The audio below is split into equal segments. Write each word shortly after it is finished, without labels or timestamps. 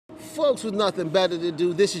folks with nothing better to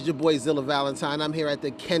do, this is your boy Xilla Valentine. I'm here at the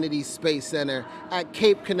Kennedy Space Center at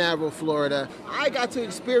Cape Canaveral, Florida. I got to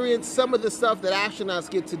experience some of the stuff that astronauts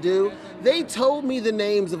get to do. They told me the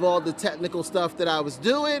names of all the technical stuff that I was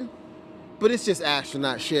doing, but it's just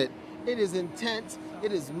astronaut shit. It is intense.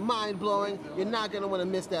 It is mind-blowing. You're not going to want to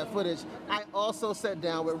miss that footage. I also sat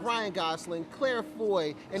down with Ryan Gosling, Claire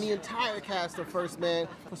Foy, and the entire cast of First Man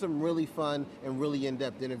for some really fun and really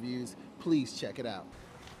in-depth interviews. Please check it out.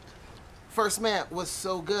 First Man was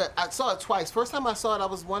so good. I saw it twice. First time I saw it, I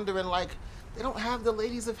was wondering, like, they don't have the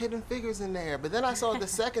ladies of Hidden Figures in there. But then I saw it the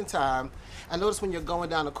second time. I noticed when you're going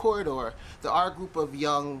down the corridor, there are a group of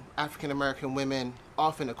young African-American women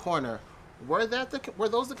off in the corner. Were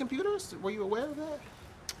those the computers? Were you aware of that?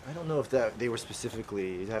 I don't know if they were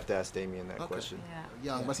specifically. You'd have to ask Damien that question. Yeah.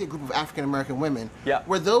 Young, but I see a group of African American women. Yeah.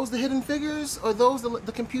 Were those the Hidden Figures, or those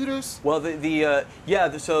the computers? Well, so the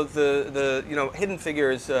Hidden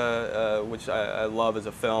Figures, which I love as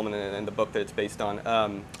a film and the book that it's based on,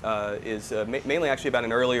 is mainly actually about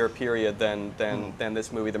an earlier period than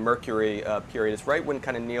this movie, the Mercury period. It's right when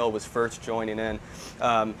kind of Neil was first joining in.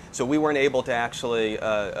 So we weren't able to actually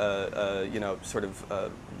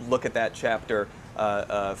look at that chapter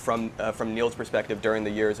from Neil's perspective during the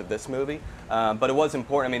years of this movie, but it was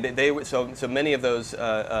important. I mean, they were so many of those.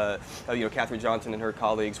 Katherine Johnson and her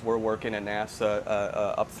colleagues were working at NASA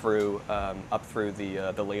up through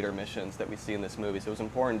the later missions that we see in this movie. So it was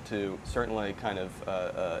important to certainly kind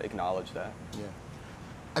of acknowledge that. Yeah.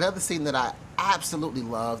 Another scene that I absolutely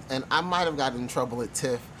loved, and I might have gotten in trouble at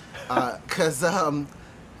TIFF, because.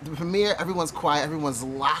 The premiere, everyone's quiet, everyone's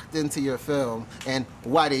locked into your film, and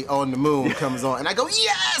Whitey on the Moon comes on, and I go,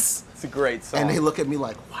 yes! It's a great song. And they look at me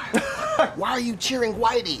like, why are you cheering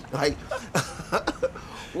Whitey? Like,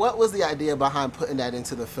 what was the idea behind putting that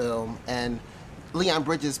into the film? And Leon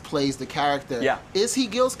Bridges plays the character. Yeah. Is he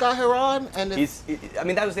Gil Scott Heron? And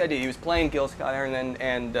that was the idea. He was playing Gil Scott Heron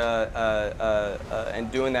and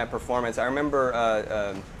doing that performance. I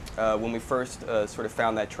remember when we first sort of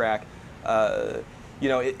found that track.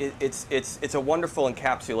 It's a wonderful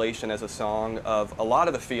encapsulation as a song of a lot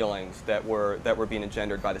of the feelings that were being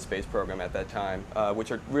engendered by the space program at that time, which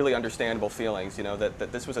are really understandable feelings. You know,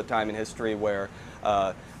 that this was a time in history where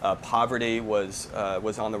poverty was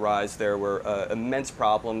on the rise. There were immense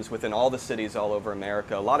problems within all the cities all over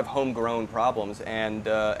America. A lot of homegrown problems, and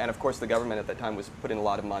of course the government at that time was putting a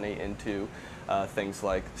lot of money into things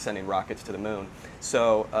like sending rockets to the moon.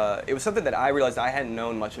 So it was something that I realized I hadn't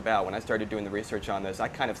known much about when I started doing the research on this. I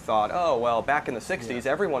kind of thought, oh, well, back in the 60s,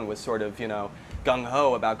 everyone was sort of,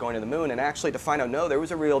 gung-ho about going to the moon. And actually to find out, no, there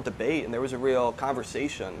was a real debate and there was a real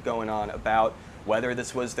conversation going on about whether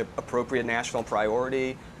this was the appropriate national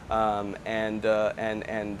priority. And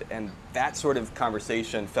that sort of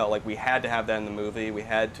conversation felt like we had to have that in the movie. We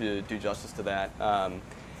had to do justice to that.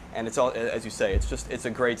 And it's all, as you say, it's a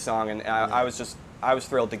great song, and I was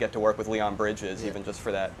thrilled to get to work with Leon Bridges, even just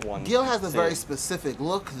for that one. Gil has a scene. very specific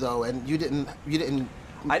look, though, and you didn't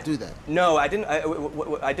do that. No, I didn't.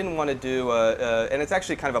 I didn't want to do, and it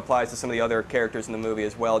actually kind of applies to some of the other characters in the movie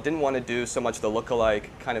as well. Didn't want to do so much the look-alike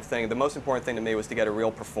kind of thing. The most important thing to me was to get a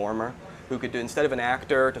real performer who could do, instead of an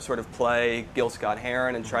actor, to sort of play Gil Scott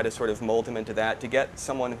Heron and try to sort of mold him into that, to get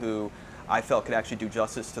someone who I felt could actually do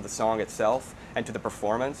justice to the song itself and to the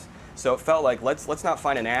performance. So it felt like let's not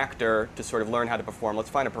find an actor to sort of learn how to perform. Let's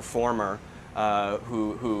find a performer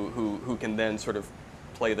who can then sort of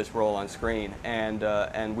play this role on screen. And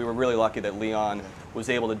we were really lucky that Leon was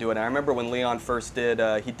able to do it. And I remember when Leon first did,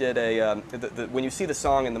 he did when you see the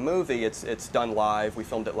song in the movie, it's done live. We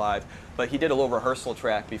filmed it live, but he did a little rehearsal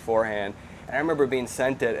track beforehand. And I remember being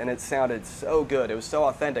sent it, and it sounded so good. It was so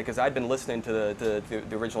authentic, because I'd been listening to the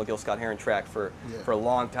original Gil Scott Heron track for a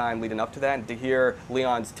long time leading up to that, and to hear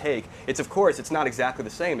Leon's take. Of course, it's not exactly the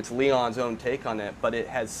same. It's Leon's own take on it, but it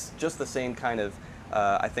has just the same kind of,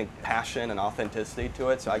 I think, passion and authenticity to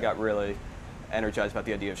it. So I got really energized about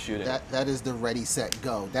the idea of shooting. That is the ready, set,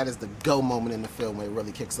 go. That is the go moment in the film where it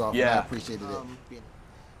really kicks off. Yeah. And I appreciated it.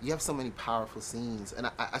 You have so many powerful scenes, and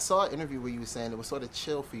I saw an interview where you were saying it was sort of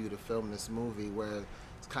chill for you to film this movie, where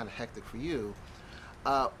it's kind of hectic for you.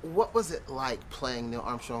 What was it like playing Neil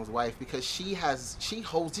Armstrong's wife? Because she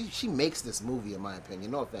makes this movie, in my opinion.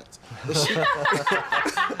 No offense,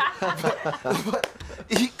 but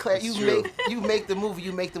Claire, you make the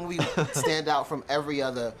movie stand out from every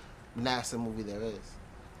other NASA movie there is.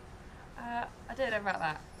 I don't know about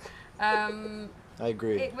that. I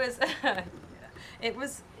agree. It was. It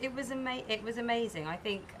was amazing. I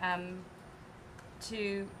think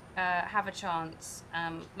to have a chance,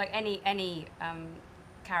 like any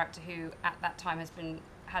character who at that time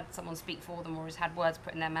had someone speak for them, or has had words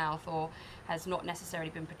put in their mouth, or has not necessarily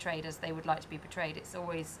been portrayed as they would like to be portrayed. It's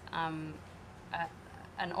always, and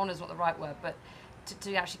honour's not the right word, but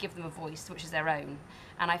to actually give them a voice, which is their own.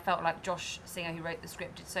 And I felt like Josh Singer, who wrote the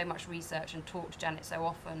script, did so much research and talked to Janet so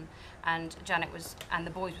often, and Janet and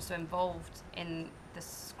the boys were so involved in the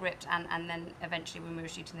script, and then eventually when we were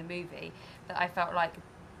shooting the movie, that I felt like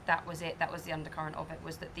that was it. That was the undercurrent of it,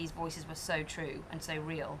 was that these voices were so true and so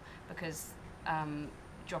real, because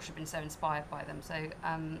Josh had been so inspired by them. So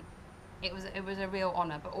it was a real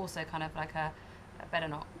honour, but also kind of like a better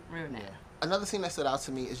not ruin it. Yeah. Another thing that stood out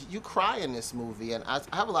to me is you cry in this movie, and I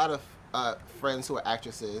have a lot of friends who are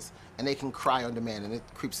actresses, and they can cry on demand, and it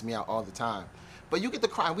creeps me out all the time. But you get to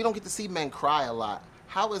cry, and we don't get to see men cry a lot.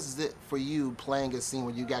 How is it for you playing a scene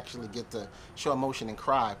where you actually get to show emotion and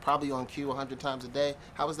cry? Probably on cue 100 times a day.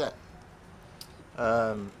 How was that?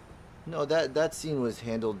 No, that scene was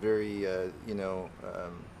handled very, I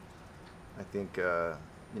think,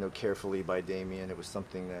 carefully by Damien. It was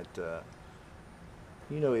something that,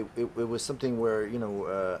 it was something where,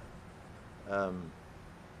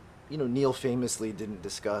 Neil famously didn't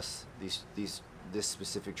discuss this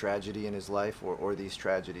specific tragedy in his life, or these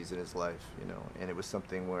tragedies in his life, and it was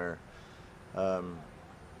something where,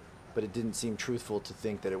 but it didn't seem truthful to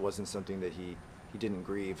think that it wasn't something that he didn't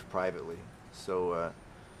grieve privately. So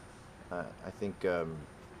I think it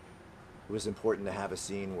was important to have a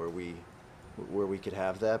scene where we could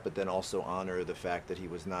have that, but then also honor the fact that he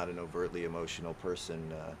was not an overtly emotional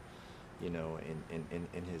person, in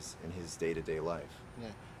his day-to-day life. Yeah,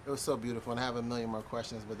 it was so beautiful, and I have a million more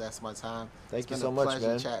questions, but that's my time. Thank you It's so been a much, pleasure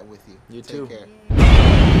man. chatting with you. You Take too. care.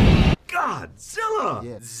 God, Xilla!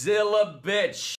 Yeah. Xilla bitch.